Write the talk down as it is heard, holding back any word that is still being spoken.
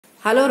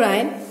Hello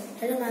Ryan.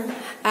 Hello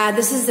ma'am.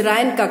 This is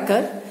Ryan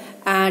Kakkar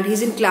and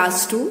he's in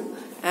class 2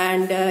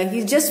 and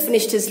he's just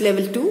finished his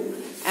level 2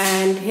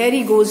 and here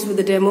he goes with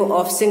the demo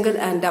of single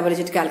and double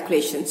digit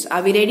calculations.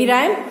 Are we ready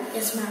Ryan?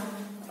 Yes ma'am.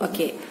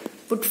 Okay.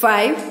 Put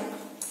 5,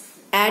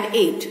 add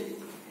 8,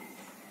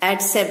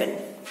 add 7,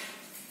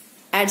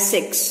 add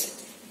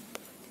 6,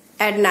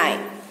 add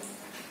 9,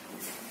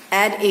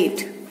 add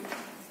 8,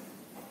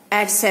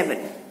 add 7,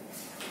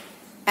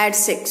 add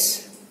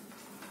 6.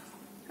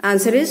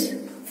 Answer is?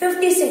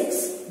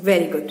 56.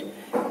 Very good.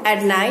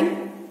 Add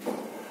 9,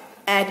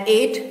 add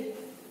 8,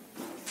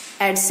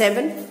 add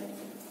 7,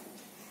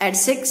 add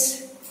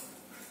 6,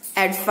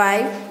 add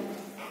 5,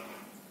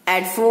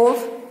 add 4.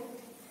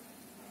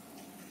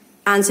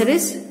 Answer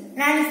is?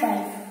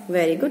 95.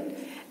 Very good.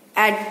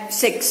 Add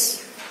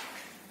 6,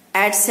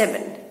 add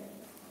 7,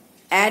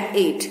 add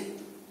 8,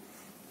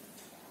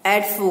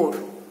 add 4,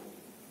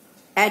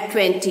 add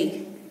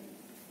 20,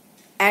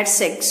 add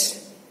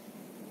 6,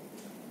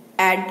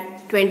 add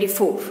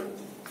 24.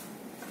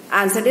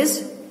 Answer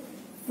is?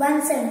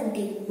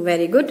 170.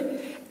 Very good.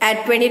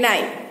 Add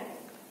 29.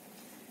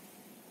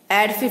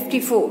 Add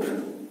 54.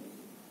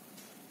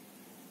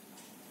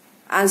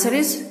 Answer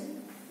is?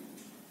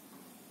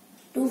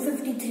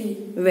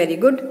 253. Very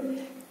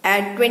good.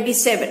 Add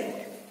 27.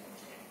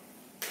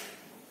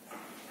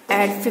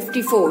 Add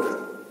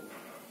 54.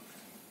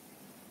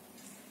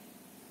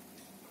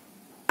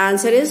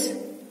 Answer is?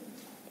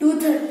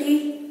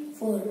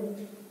 234.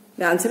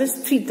 The answer is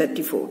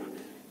 334.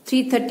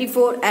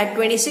 334 add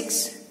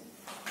 26.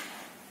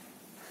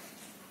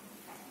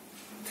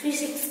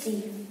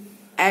 360.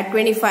 Add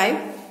 25.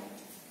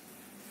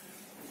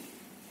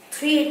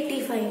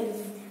 385.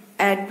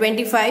 Add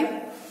 25.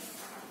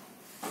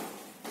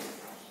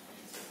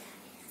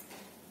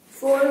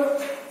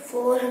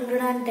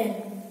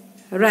 410.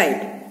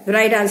 Right.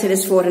 Right answer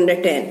is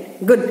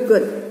 410. Good,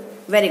 good.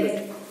 Very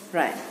good.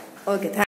 Right. Okay.